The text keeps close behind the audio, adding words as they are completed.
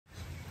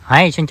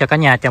Hey, xin chào cả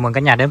nhà, chào mừng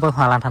cả nhà đến với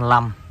Hoa Lan Thanh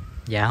Lâm.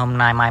 Dạ hôm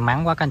nay may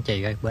mắn quá các anh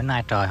chị ơi, bữa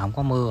nay trời không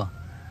có mưa.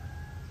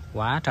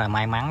 Quá trời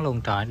may mắn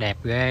luôn, trời đẹp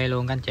ghê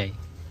luôn các anh chị.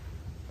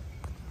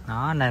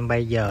 Đó nên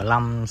bây giờ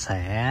Lâm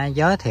sẽ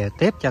giới thiệu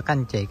tiếp cho các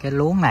anh chị cái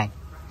luống này.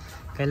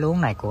 Cái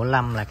luống này của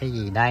Lâm là cái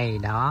gì đây?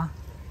 Đó.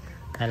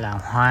 Đây là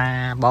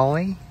hoa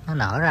bói, nó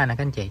nở ra nè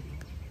các anh chị.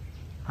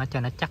 Nó cho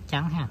nó chắc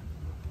chắn ha.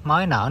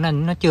 Mới nở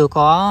nên nó chưa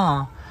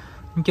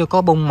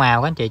có bung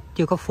màu các anh chị,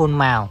 chưa có full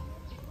màu.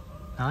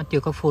 Nó chưa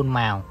có full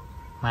màu.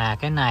 Mà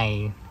cái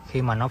này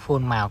khi mà nó full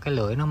màu, cái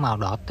lưỡi nó màu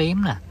đỏ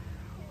tím nè.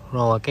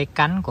 Rồi cái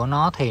cánh của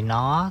nó thì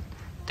nó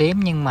tím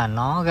nhưng mà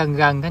nó gân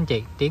gân các anh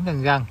chị, tím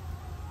gân gân.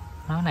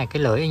 Nó này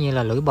cái lưỡi như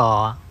là lưỡi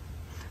bò.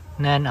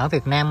 Nên ở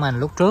Việt Nam mình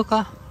lúc trước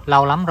á,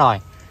 lâu lắm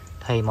rồi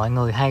thì mọi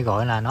người hay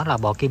gọi là nó là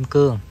bò kim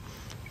cương.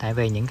 Tại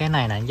vì những cái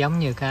này là giống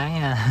như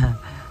cái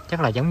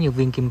chắc là giống như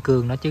viên kim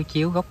cương nó chiếu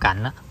chiếu góc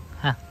cạnh á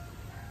ha.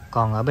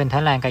 Còn ở bên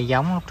Thái Lan cây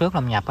giống lúc trước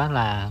Lâm nhập á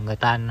là người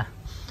ta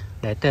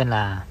để tên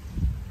là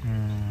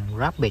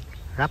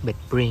Rabbit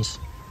Prince,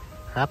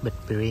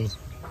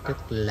 tức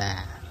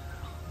là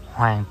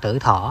hoàng tử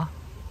thỏ.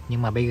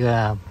 Nhưng mà bây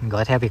giờ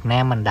gọi theo Việt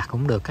Nam mình đặt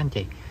cũng được các anh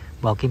chị,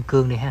 bò kim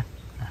cương đi ha.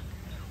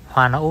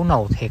 Hoa nó ú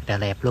nầu thiệt là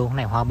đẹp luôn. Cái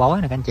này hoa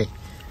bói nè các anh chị,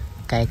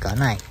 cây cỡ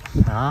này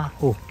đó,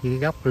 dưới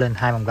gốc lên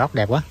hai vòng gốc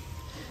đẹp quá.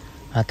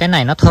 Cái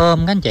này nó thơm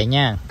các anh chị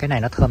nha, cái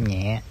này nó thơm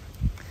nhẹ,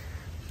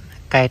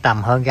 cây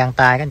tầm hơn gang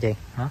tay các anh chị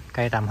đó,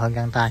 cây tầm hơn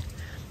gang tay,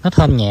 nó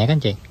thơm nhẹ các anh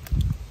chị,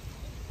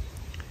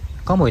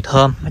 có mùi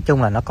thơm. Nói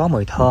chung là nó có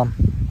mùi thơm,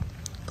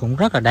 cũng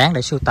rất là đáng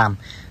để sưu tầm.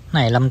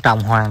 Cái này Lâm trồng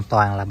hoàn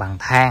toàn là bằng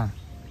than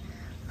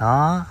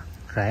đó,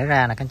 rễ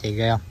ra nè các anh chị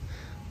ghê không,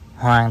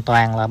 hoàn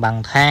toàn là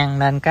bằng than.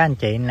 Nên các anh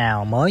chị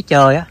nào mới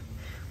chơi á,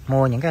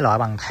 mua những cái loại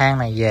bằng than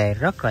này về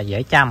rất là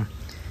dễ chăm.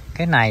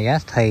 Cái này á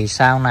thì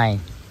sau này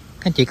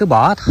các anh chị cứ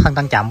bỏ thân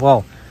tăng chậm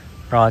vô,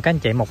 rồi các anh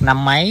chị một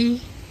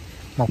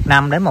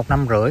năm đến 1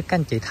 năm rưỡi các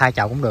anh chị thay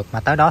chậu cũng được. Mà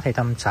tới đó thì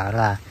Tâm sợ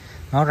là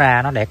nó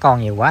ra nó đẻ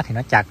con nhiều quá thì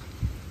nó chặt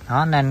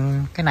đó,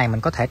 nên cái này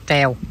mình có thể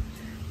treo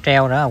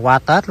nữa là qua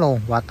Tết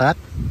luôn, qua Tết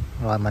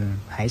rồi mình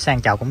hãy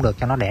sang chậu cũng được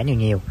cho nó đẻ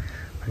nhiều.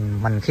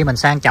 Mình khi mình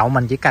sang chậu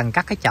mình chỉ cần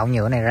cắt cái chậu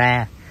nhựa này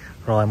ra,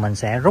 rồi mình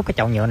sẽ rút cái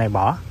chậu nhựa này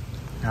bỏ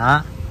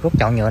đó, rút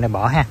chậu nhựa này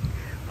bỏ ha,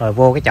 rồi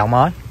vô cái chậu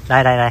mới.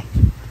 Đây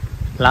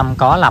Lâm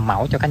có làm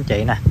mẫu cho các anh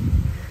chị nè.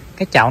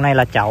 Cái chậu này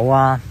là chậu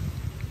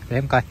để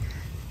em coi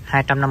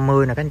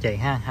 250 nè các anh chị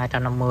ha,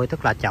 250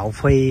 tức là chậu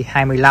phi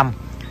 25.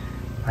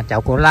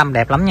 Chậu của Lâm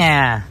đẹp lắm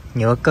nha,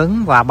 nhựa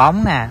cứng và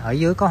bóng nè, ở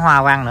dưới có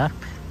hoa văn nữa.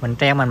 Mình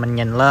treo mình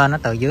nhìn lên, nó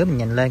từ dưới mình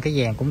nhìn lên cái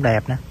vàng cũng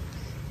đẹp nữa.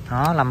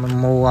 Đó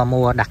Lâm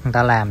mua đặt người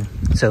ta làm,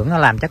 xưởng nó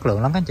làm chất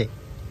lượng lắm các anh chị.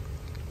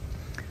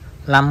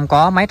 Lâm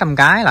có mấy trăm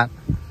cái là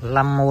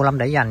Lâm mua Lâm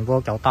để dành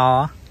vô chậu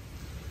to.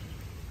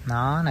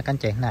 Đó nè các anh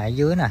chị, này ở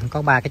dưới nè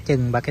có 3 cái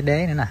chân, 3 cái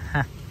đế nữa nè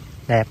ha.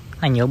 Đẹp,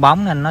 này nhựa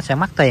bóng nên nó sẽ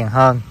mắc tiền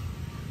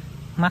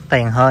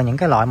hơn những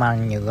cái loại mà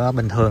nhựa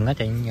bình thường đó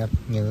chị,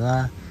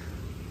 nhựa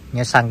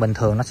sần bình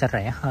thường nó sẽ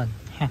rẻ hơn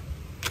ha.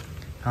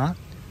 Đó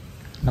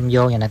Lâm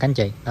vô vậy nè các anh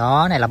chị.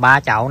 Đó này là 3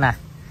 chậu nè,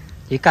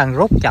 chỉ cần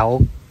rút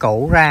chậu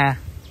cũ ra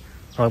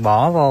rồi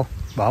bỏ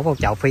vô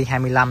chậu phi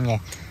 25 nha.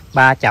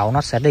 3 chậu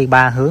nó sẽ đi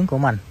 3 hướng của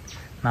mình.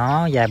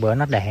 Nó vài bữa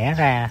nó đẻ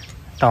ra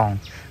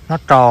nó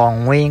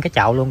tròn nguyên cái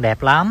chậu luôn,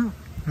 đẹp lắm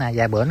nè.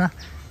 Vài bữa nó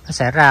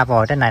sẽ ra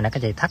vòi. Trên này nè các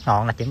chị, thắt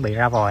ngọn là chuẩn bị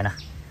ra vòi nè.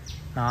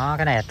 Đó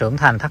cái này là trưởng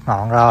thành thắt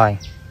ngọn rồi,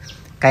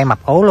 cây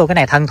mập ú luôn. Cái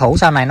này thân thủ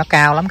sau này nó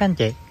cao lắm các anh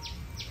chị,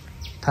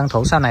 thân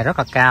thủ sau này rất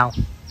là cao,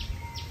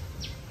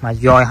 mà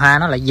dòi hoa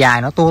nó lại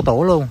dài, nó tua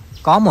tủa luôn,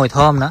 có mùi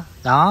thơm nữa.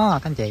 Đó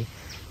các anh chị,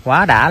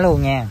 quá đã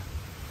luôn nha,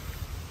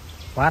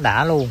 quá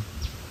đã luôn.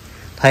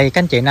 Thì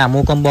các anh chị nào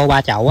mua combo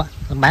 3 chậu á,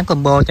 bán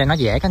combo cho nó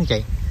dễ các anh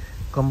chị,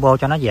 combo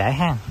cho nó dễ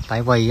ha.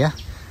 Tại vì á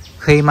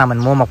khi mà mình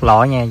mua một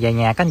loại về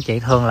nhà các anh chị,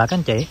 thường là các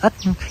anh chị ít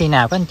khi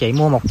nào các anh chị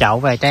mua một chậu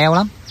về treo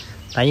lắm.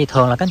 Tại vì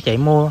thường là các anh chị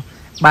mua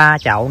 3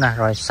 chậu nè,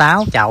 rồi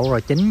 6 chậu,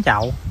 rồi 9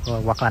 chậu,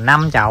 rồi hoặc là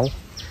 5 chậu,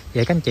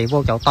 vậy các anh chị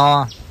vô chậu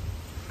to.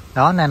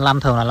 Đó nên Lâm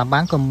thường là Lâm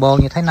bán combo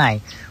như thế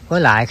này.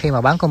 Với lại khi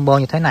mà bán combo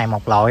như thế này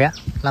một loại á,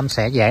 Lâm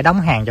sẽ dễ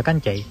đóng hàng cho các anh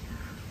chị.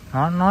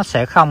 Nó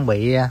sẽ không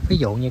bị, ví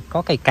dụ như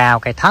có cây cao,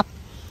 cây thấp,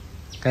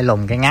 cây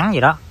lùn, cây ngắn gì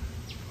đó,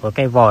 rồi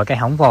cây vòi, cây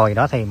hỏng vòi gì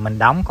đó thì mình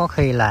đóng có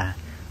khi là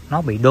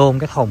nó bị đôn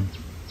cái thùng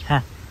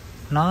ha,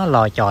 nó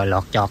lòi chòi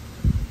lọt chọt,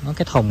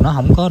 cái thùng nó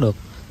không có được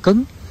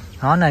cứng.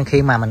 Đó nên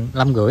khi mà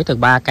Lâm gửi từ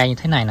 3 cây như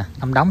thế này nè,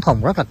 Lâm đóng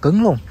thùng rất là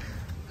cứng luôn,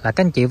 là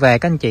các anh chị về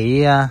các anh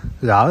chị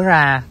gỡ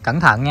ra cẩn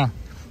thận nha.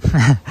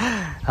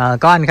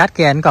 Có anh khách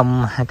kia anh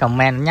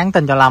comment nhắn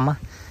tin cho Lâm á,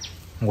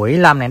 quỷ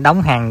Lâm này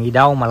đóng hàng gì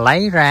đâu mà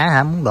lấy ra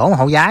hả, muốn đổ một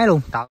hậu giái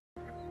luôn.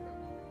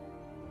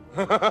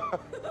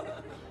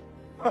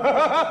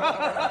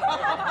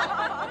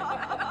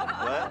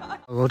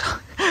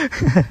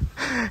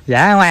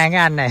 Giả ngoan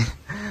cái anh này,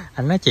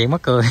 anh nói chuyện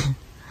mắc cười,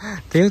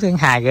 thiếu tiếng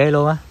hài ghê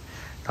luôn á.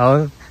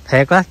 Thôi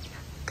thiệt á,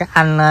 các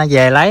anh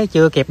về lấy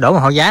chưa kịp đổ một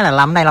hậu giái là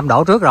Lâm đây Lâm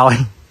đổ trước rồi.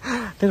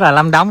 Tức là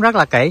Lâm đóng rất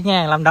là kỹ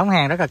nha, Lâm đóng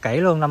hàng rất là kỹ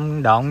luôn,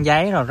 Lâm độn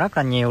giấy rồi rất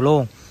là nhiều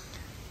luôn.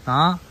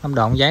 Đó, Lâm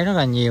độn giấy rất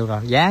là nhiều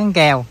rồi, dán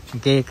keo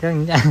kia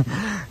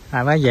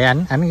Bởi vậy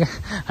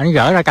ảnh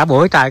gỡ ra cả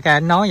buổi trời, cái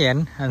anh nói vậy,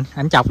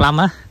 ảnh chọc Lâm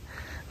á.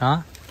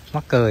 Đó,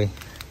 mắc cười.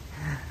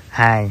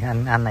 Hài,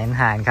 anh này anh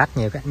hài anh khách,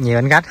 nhiều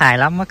anh khách hài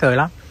lắm, mắc cười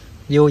lắm,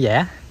 vui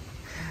vẻ.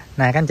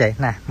 Nè các anh chị,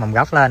 nè mầm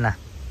gốc lên nè.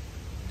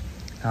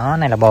 Đó,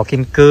 này là bò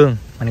kim cương,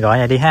 mình gọi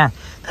vậy đi ha.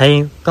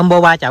 Thì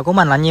combo 3 chậu của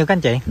mình là nhiêu các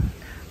anh chị?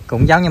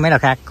 Cũng giống như mấy lần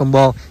khác,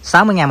 combo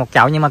 60.000 một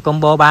chậu, nhưng mà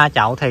combo 3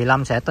 chậu thì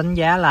Lâm sẽ tính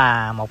giá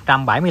là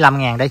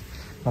 175.000 đi.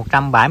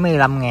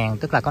 175.000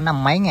 tức là có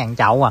 50 mấy ngàn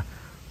chậu à.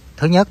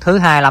 Thứ nhất, thứ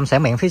hai Lâm sẽ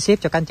miễn phí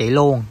ship cho các anh chị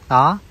luôn.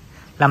 Đó,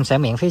 Lâm sẽ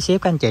miễn phí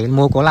ship các anh chị.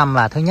 Mua của Lâm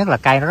là thứ nhất là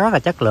cây nó rất là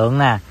chất lượng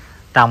nè,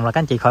 trồng là các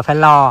anh chị khỏi phải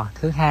lo.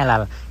 Thứ hai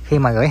là khi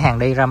mà gửi hàng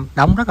đi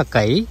đóng rất là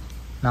kỹ,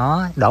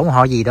 nó đổ mồ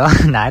hôi gì đó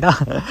nãy đó.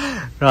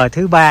 Rồi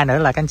thứ ba nữa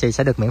là các anh chị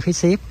sẽ được miễn phí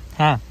ship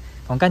ha.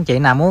 Còn các anh chị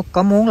nào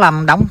muốn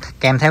Lâm đóng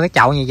kèm theo cái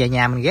chậu như về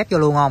nhà mình ghép vô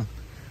luôn không?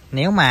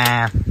 Nếu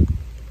mà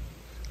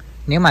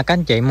các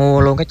anh chị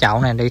mua luôn cái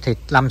chậu này đi thì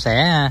Lâm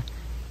sẽ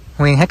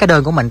nguyên hết cái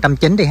đơn của mình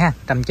 190 đi ha,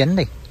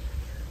 190 đi.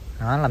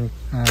 Đó, Lâm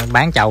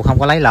bán chậu không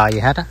có lấy lời gì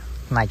hết á.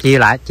 Này chia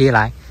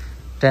lại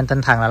trên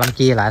tinh thần là Lâm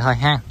chia lại thôi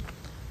ha.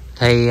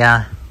 Thì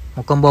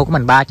một combo của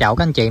mình 3 chậu,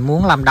 các anh chị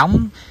muốn Lâm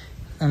đóng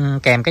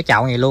kèm cái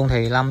chậu này luôn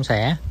thì Lâm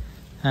sẽ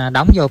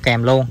đóng vô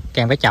kèm luôn,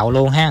 kèm cái chậu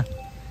luôn ha.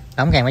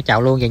 Đóng kèm cái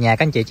chậu luôn. Về nhà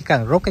các anh chị chỉ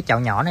cần rút cái chậu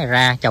nhỏ này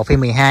ra, chậu phi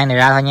 12 này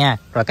ra thôi nha.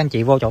 Rồi các anh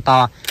chị vô chậu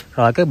to,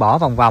 rồi cứ bỏ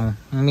vòng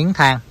miếng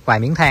than, vài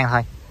miếng than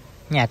thôi.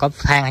 Nhà có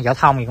than hay vỏ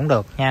thông gì cũng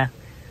được nha.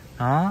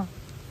 Đó,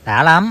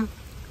 đã lắm.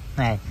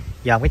 Này,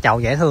 dòm cái chậu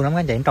dễ thương lắm các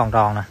anh chị, tròn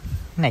tròn nè.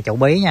 Cái này chậu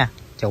bí nha,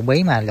 chậu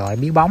bí mà loại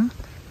bí bóng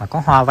mà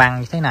có hoa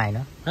văn như thế này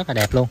nữa, rất là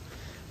đẹp luôn.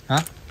 Đó,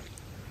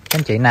 các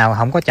anh chị nào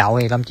không có chậu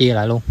thì Lâm chia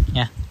lại luôn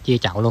nha, chia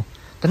chậu luôn.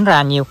 Tính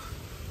ra nhiêu?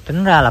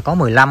 Tính ra là có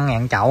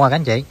 15.000 chậu à các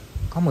anh chị,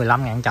 có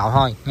 15.000 chậu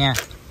thôi nha.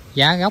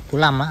 Giá gốc của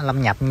Lâm á,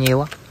 Lâm nhập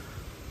nhiêu á,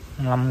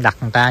 Lâm đặt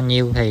người ta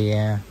nhiêu thì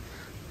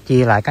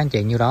chia lại các anh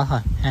chị nhiêu đó thôi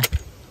ha,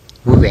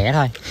 vui vẻ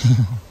thôi.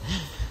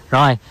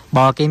 Rồi,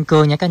 bò kim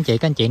cương nha các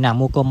anh chị nào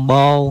mua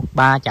combo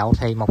 3 chậu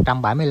thì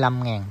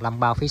 175.000, Lâm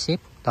bao phí ship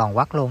toàn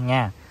quốc luôn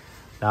nha.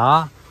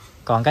 Đó,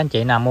 còn các anh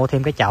chị nào mua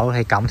thêm cái chậu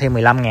thì cộng thêm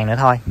 15.000 nữa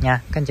thôi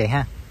nha các anh chị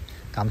ha.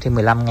 Cộng thêm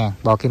 15.000,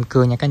 bò kim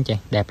cương nha các anh chị,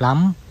 đẹp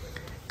lắm.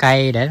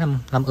 Cây để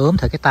Lâm ướm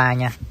thử cái tay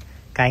nha.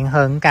 Cây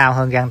cao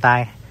hơn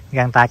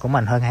gan tay của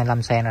mình hơn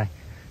 25 cm rồi.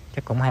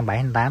 Chắc cũng 27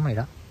 28 rồi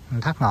đó.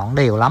 Thắt ngọn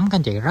đều lắm các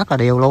anh chị, rất là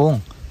đều luôn.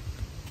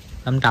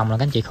 Lâm trồng là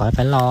các anh chị khỏi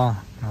phải lo.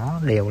 Nó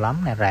đều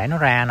lắm nè, rễ nó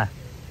ra nè.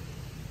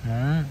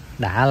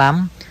 Đã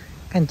lắm.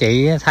 Các anh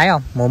chị thấy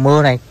không? Mùa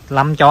mưa này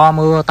Lâm cho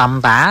mưa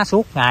tầm tã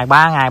suốt ngày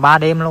 3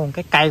 đêm luôn.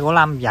 Cái cây của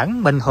Lâm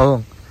vẫn bình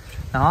thường.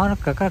 Nó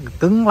có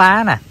cứng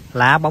lá nè,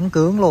 lá bóng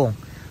cứng luôn.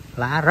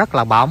 Lá rất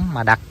là bóng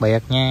mà đặc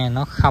biệt nha,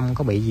 nó không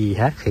có bị gì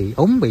hết, khỉ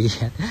úng bị gì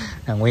hết.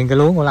 Là nguyên cái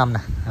luống của Lâm nè.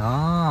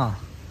 Đó.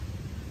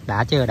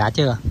 Đã chưa?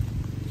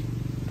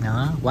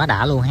 Đó, quá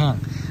đã luôn ha.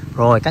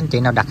 Rồi các anh chị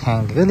nào đặt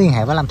hàng thì cứ liên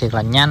hệ với Lâm thiệt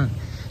là nhanh.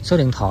 Số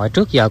điện thoại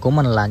trước giờ của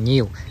mình là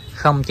nhiêu?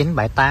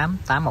 0978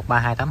 813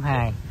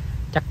 282.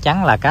 Chắc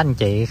chắn là các anh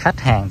chị khách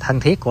hàng thân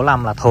thiết của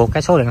Lâm là thuộc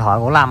cái số điện thoại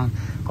của Lâm,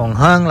 còn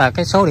hơn là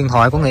cái số điện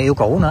thoại của người yêu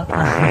cũ nữa.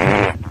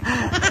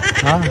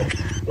 Đó.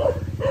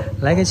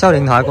 Lấy cái số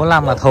điện thoại của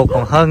Lâm là thuộc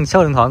còn hơn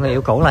số điện thoại người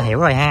yêu cũ là hiểu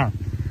rồi ha.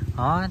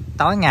 Đó,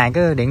 tối ngày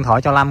cứ điện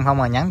thoại cho Lâm không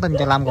mà nhắn tin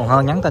cho Lâm còn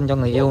hơn nhắn tin cho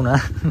người yêu nữa.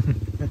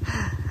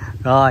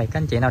 Rồi các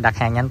anh chị nào đặt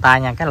hàng nhanh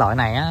tay nha. Cái loại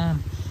này á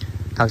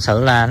thật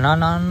sự là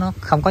nó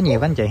không có nhiều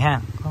các anh chị ha.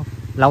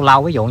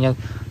 Lâu ví dụ như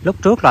lúc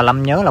trước là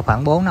Lâm nhớ là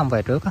khoảng 4 năm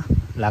về trước á,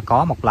 là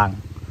có một lần,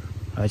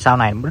 rồi sau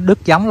này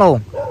đứt giống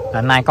luôn.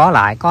 Lần này có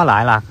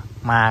lại là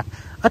mà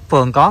ít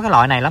vườn có cái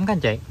loại này lắm các anh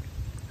chị.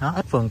 Đó,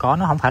 ít vườn có,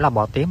 nó không phải là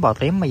bò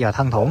tím bây giờ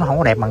thân thủ nó không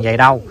có đẹp bằng vậy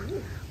đâu.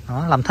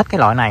 Đó, Lâm thích cái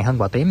loại này hơn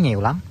bò tím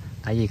nhiều lắm,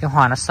 tại vì cái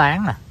hoa nó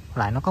sáng nè,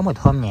 lại nó có mùi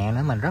thơm nhẹ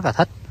nữa, mình rất là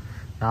thích.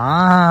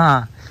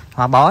 Đó,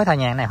 hoa bói thôi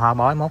nha, cái này hoa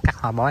bói, mốt cắt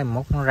hoa bói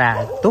mốt nó ra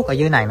tuốt ở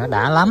dưới này nó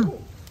đã lắm.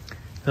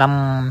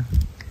 Lâm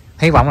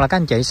hy vọng là các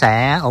anh chị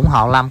sẽ ủng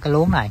hộ Lâm cái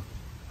luống này.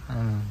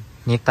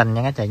 Nhiệt tình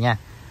nha các anh chị nha.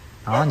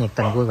 Đó, nhiệt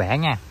tình vui vẻ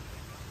nha.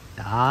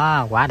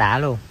 Đó, quá đã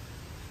luôn.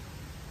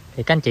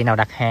 Thì các anh chị nào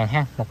đặt hàng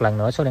ha, một lần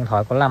nữa số điện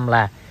thoại của Lâm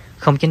là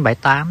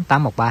 0978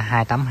 813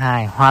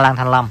 282, Hoa Lan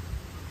Thanh Lâm.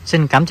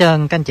 Xin cảm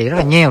ơn các anh chị rất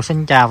là nhiều.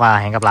 Xin chào và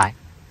hẹn gặp lại.